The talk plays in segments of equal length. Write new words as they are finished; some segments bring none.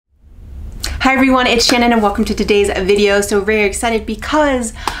Hi everyone, it's Shannon and welcome to today's video. So very excited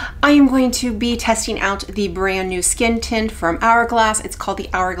because I am going to be testing out the brand new skin tint from Hourglass. It's called the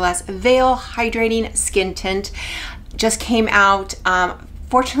Hourglass Veil Hydrating Skin Tint. Just came out.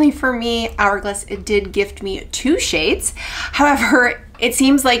 Fortunately for me, Hourglass did gift me 2 shades. However, it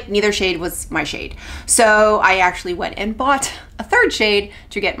seems like neither shade was my shade. So I actually went and bought a 3rd shade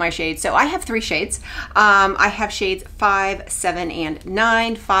to get my shade. So I have 3 shades. I have shades 5, 7, and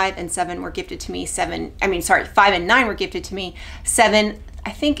 9. 5 and 7 were gifted to me. 5 and 9 were gifted to me. 7,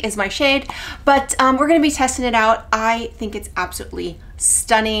 I think, is my shade. But we're gonna be testing it out. I think it's absolutely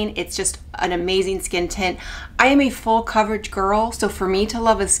stunning. It's just an amazing skin tint. I am a full coverage girl, so for me to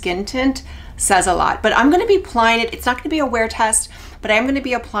love a skin tint says a lot. But I'm gonna be applying it. It's not gonna be a wear test, but I'm gonna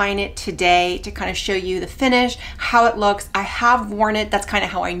be applying it today to kind of show you the finish, how it looks. I have worn it. That's kind of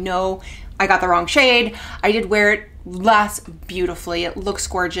how I know I got the wrong shade. I did wear it. Lasts beautifully. It looks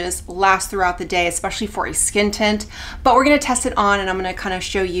gorgeous, lasts throughout the day, especially for a skin tint. But we're gonna test it on and I'm gonna kind of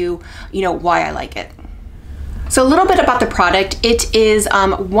show you, why I like it. So a little bit about the product. It is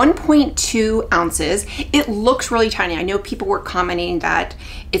 1.2 ounces. It looks really tiny. I know people were commenting that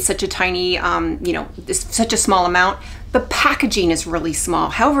it's such a tiny, it's such a small amount. The packaging is really small.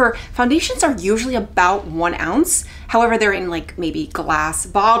 However, foundations are usually about 1 ounce. However, they're in like maybe glass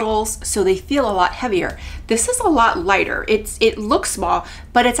bottles, so they feel a lot heavier. This is a lot lighter. It looks small,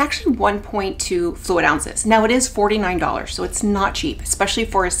 but it's actually 1.2 fluid ounces. Now it is $49, so it's not cheap, especially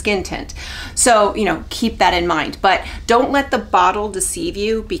for a skin tint. So, keep that in mind, but don't let the bottle deceive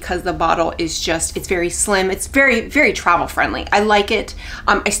you because the bottle is just, it's very slim. It's very, very travel friendly. I like it.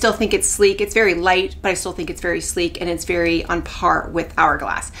 I still think it's sleek. It's very light, but I still think it's very sleek and it's very on par with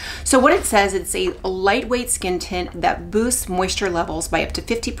Hourglass. So what it says, it's a lightweight skin tint that boosts moisture levels by up to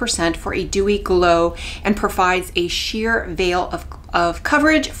 50% for a dewy glow and provides a sheer veil of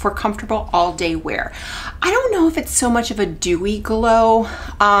coverage for comfortable all-day wear. I don't know if it's so much of a dewy glow.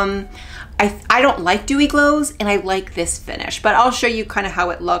 I don't like dewy glows and I like this finish, but I'll show you kind of how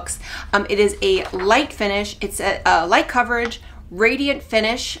it looks. It is a light finish. It's a light coverage, radiant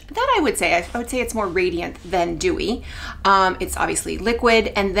finish. That I would say it's more radiant than dewy. It's obviously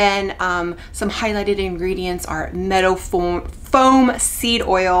liquid, and then some highlighted ingredients are Meadowfoam Seed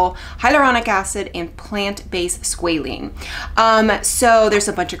Oil, Hyaluronic Acid, and plant-based squalene. So there's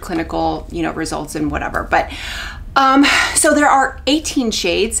a bunch of clinical, results and whatever. But so there are 18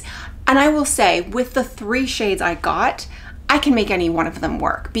 shades, and I will say with the 3 shades I got, I can make any one of them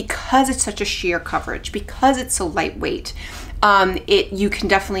work because it's such a sheer coverage, because it's so lightweight. You can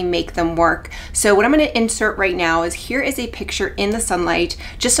definitely make them work. So what I'm going to insert right now is, here is a picture in the sunlight,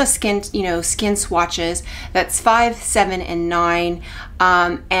 just a skin swatches. That's 5, 7, and 9.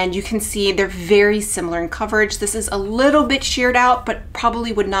 And you can see they're very similar in coverage. This is a little bit sheared out, but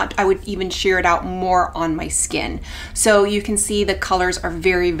probably I would even shear it out more on my skin. So you can see the colors are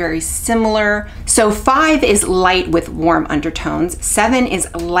very, very similar. So 5 is light with warm undertones. 7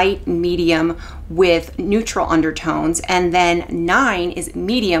 is light medium with neutral undertones, and then 9 is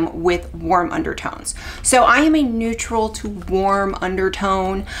medium with warm undertones. So I am a neutral to warm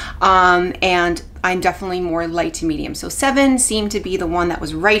undertone, and I'm definitely more light to medium. So 7 seemed to be the one that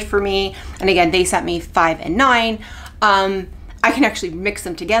was right for me. And again, they sent me 5 and 9. I can actually mix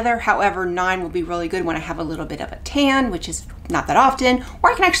them together. However, 9 will be really good when I have a little bit of a tan, which is not that often,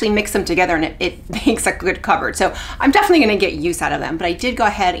 or I can actually mix them together and it makes a good coverage. So I'm definitely gonna get use out of them, but I did go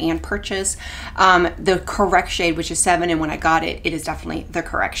ahead and purchase the correct shade, which is 7, and when I got it, it is definitely the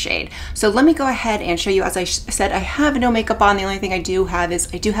correct shade. So let me go ahead and show you. As I said, I have no makeup on. The only thing I do have is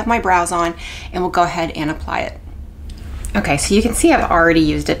I do have my brows on, and we'll go ahead and apply it. Okay, so you can see I've already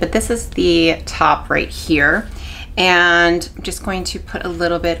used it, but this is the top right here. And I'm just going to put a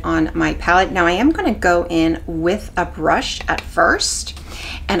little bit on my palette. Now I am going to go in with a brush at first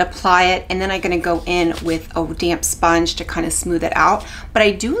and apply it, and then I'm going to go in with a damp sponge to kind of smooth it out. But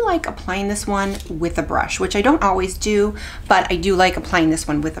I do like applying this one with a brush, which I don't always do, but I do like applying this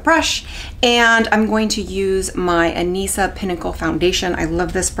one with a brush. And I'm going to use my Anisa Pinnacle Foundation. I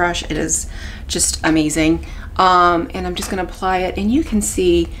love this brush. It is just amazing. And I'm just going to apply it, and you can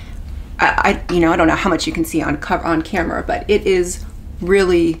see I don't know how much you can see on camera, but it is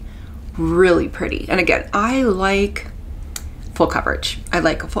really, really pretty. And again, I like full coverage.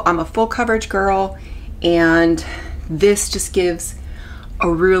 I'm a full coverage girl, and this just gives a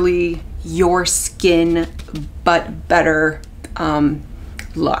really your skin but better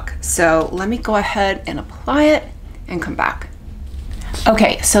look. So let me go ahead and apply it and come back.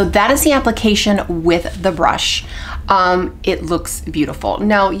 Okay, so that is the application with the brush. It looks beautiful.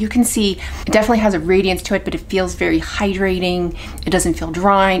 Now you can see it definitely has a radiance to it, but it feels very hydrating. It doesn't feel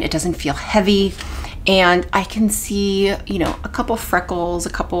drying. It doesn't feel heavy. And I can see, you know, a couple freckles, a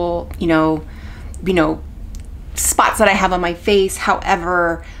couple, you know, spots that I have on my face.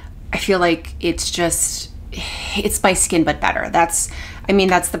 However, I feel like it's my skin, but better. That's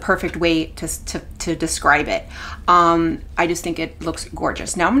the perfect way to describe it. I just think it looks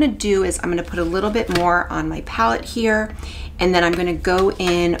gorgeous. Now I'm gonna put a little bit more on my palette here, and then I'm gonna go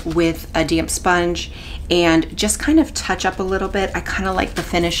in with a damp sponge and just kind of touch up a little bit. I kind of like the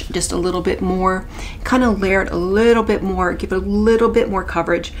finish just a little bit more, kind of layer it a little bit more, give it a little bit more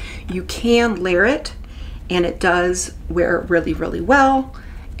coverage. You can layer it, and it does wear really, really well,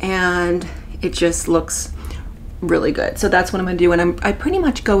 and it just looks really good. So that's what I'm gonna do, and I pretty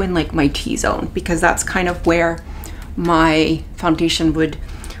much go in like my T-zone, because that's kind of where my foundation would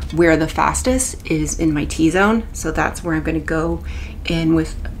wear the fastest, is in my T-zone. So that's where I'm gonna go in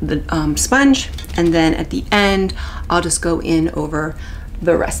with the sponge, and then at the end I'll just go in over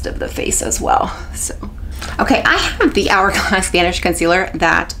the rest of the face as well. So okay, I have the Hourglass Vanish Concealer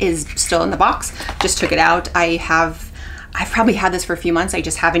that is still in the box. Just took it out. I've probably had this for a few months. I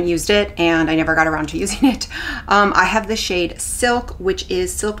just haven't used it, and I never got around to using it. I have the shade Silk, which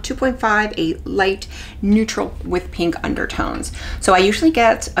is Silk 2.5, a light neutral with pink undertones. So I usually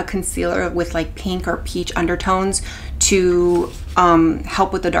get a concealer with like pink or peach undertones to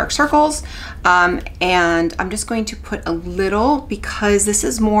help with the dark circles. And I'm just going to put a little, because this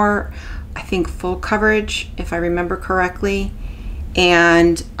is more, I think, full coverage, if I remember correctly.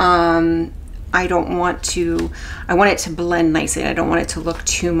 And I want it to blend nicely. I don't want it to look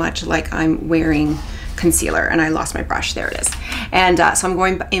too much like I'm wearing concealer. And I lost my brush, there it is. And so I'm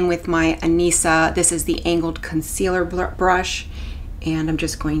going in with my Anissa. This is the angled concealer brush, and I'm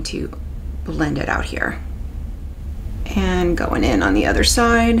just going to blend it out here. And going in on the other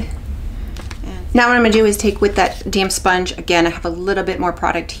side. And now what I'm gonna do is take with that damp sponge, again, I have a little bit more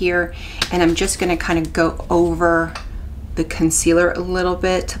product here, and I'm just gonna kind of go over the concealer a little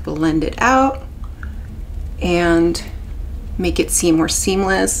bit to blend it out and make it seem more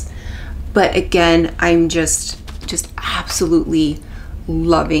seamless. But again, I'm just absolutely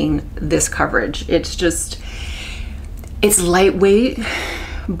loving this coverage. It's lightweight,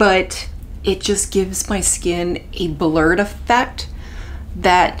 but it just gives my skin a blurred effect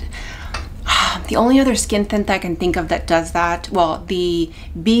that the only other skin tint that I can think of that does that, well, the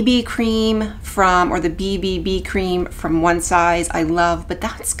BB cream or the BBB cream from One Size I love, but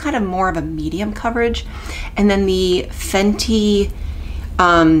that's kind of more of a medium coverage. And then the Fenty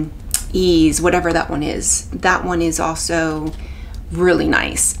Ease, whatever that one is also really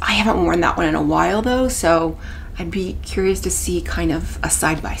nice. I haven't worn that one in a while though, so I'd be curious to see kind of a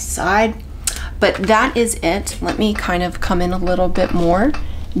side by side. But that is it. Let me kind of come in a little bit more,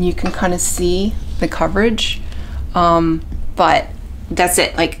 and you can kind of see the coverage. But that's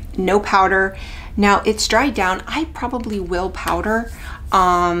it, like no powder. Now it's dried down. I probably will powder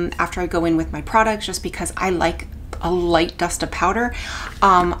after I go in with my products, just because I like a light dust of powder.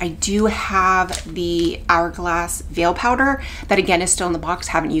 I do have the Hourglass Veil Powder that again is still in the box,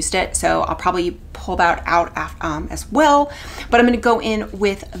 haven't used it, so I'll probably pull that out as well. But I'm gonna go in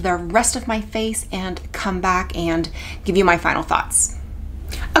with the rest of my face and come back and give you my final thoughts.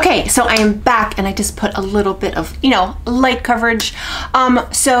 Okay, so I am back, and I just put a little bit of, light coverage.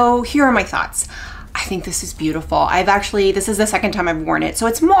 So here are my thoughts. I think this is beautiful. This is the second time I've worn it, so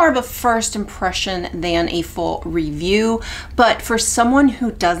it's more of a first impression than a full review. But for someone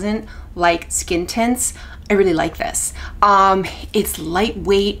who doesn't like skin tints, I really like this. It's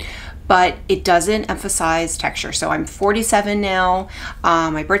lightweight, but it doesn't emphasize texture. So I'm 47 now.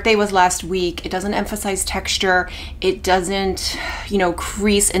 My birthday was last week. It doesn't emphasize texture. It doesn't,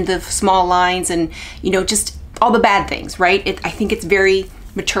 crease into small lines and, just all the bad things, right? I think it's very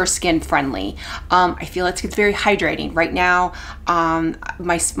mature skin friendly. I feel it's very hydrating. Right now,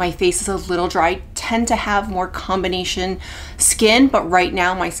 my face is a little dry. I tend to have more combination skin, but right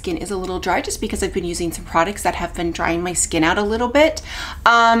now my skin is a little dry just because I've been using some products that have been drying my skin out a little bit.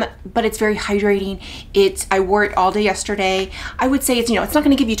 But it's very hydrating. I wore it all day yesterday. I would say it's not going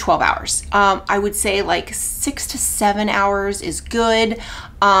to give you 12 hours. I would say like 6 to 7 hours is good.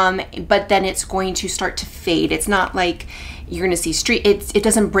 But then it's going to start to fade. It's not like you're gonna see it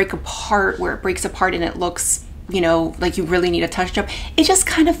doesn't break apart where it breaks apart and it looks, like you really need a touch up. It just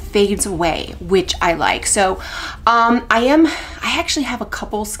kind of fades away, which I like. So I actually have a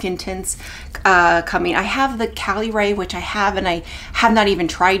couple skin tints coming. I have the Cali Ray, which I have and I have not even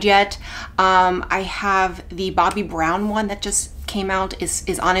tried yet. I have the Bobbi Brown one that just came out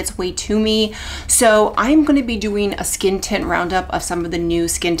is on its way to me. So I'm going to be doing a skin tint roundup of some of the new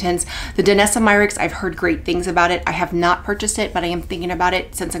skin tints. The Denesomyrix, I've heard great things about it. I have not purchased it, but I am thinking about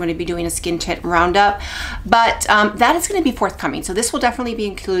it since I'm going to be doing a skin tint roundup. But that is going to be forthcoming. So this will definitely be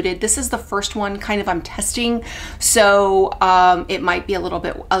included. This is the first one kind of I'm testing. So it might be a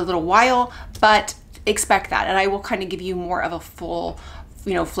little while, but expect that. And I will kind of give you more of a full,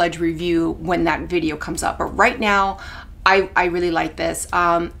 you know, fledged review when that video comes up. But right now, I really like this.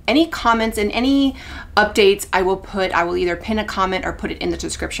 Any comments and any updates I will either pin a comment or put it in the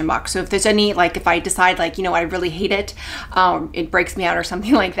description box. So if there's any, like if I decide like, you know, I really hate it, it breaks me out or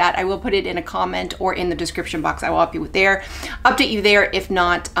something like that, I will put it in a comment or in the description box. I will update you there. If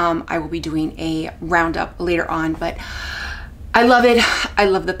not, I will be doing a roundup later on. But I love it. I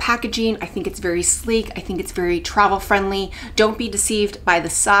love the packaging. I think it's very sleek. I think it's very travel friendly. Don't be deceived by the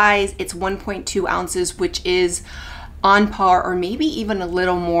size. It's 1.2 ounces, which is on par or maybe even a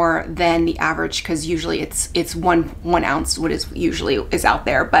little more than the average, because usually it's one ounce what is usually out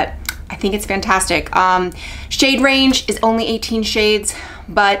there. But I think it's fantastic. Shade range is only 18 shades,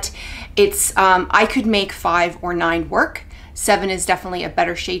 but it's I could make 5 or 9 work. 7 is definitely a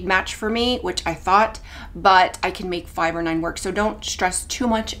better shade match for me, which I thought, but I can make 5 or 9 work. So don't stress too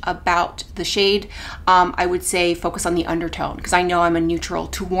much about the shade. I would say focus on the undertone, because I know I'm a neutral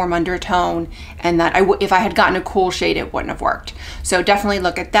to warm undertone, and that if I had gotten a cool shade, it wouldn't have worked. So definitely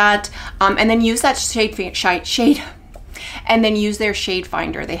look at that, and then use that shade. And then use their shade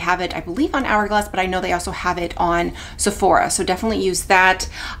finder. They have it, I believe, on Hourglass, but I know they also have it on Sephora. So definitely use that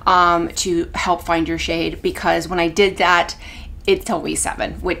to help find your shade, because when I did that, it told me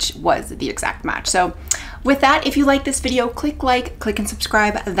 7, which was the exact match. So with that, if you like this video, click like, click and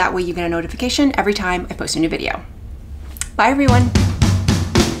subscribe. That way you get a notification every time I post a new video. Bye, everyone.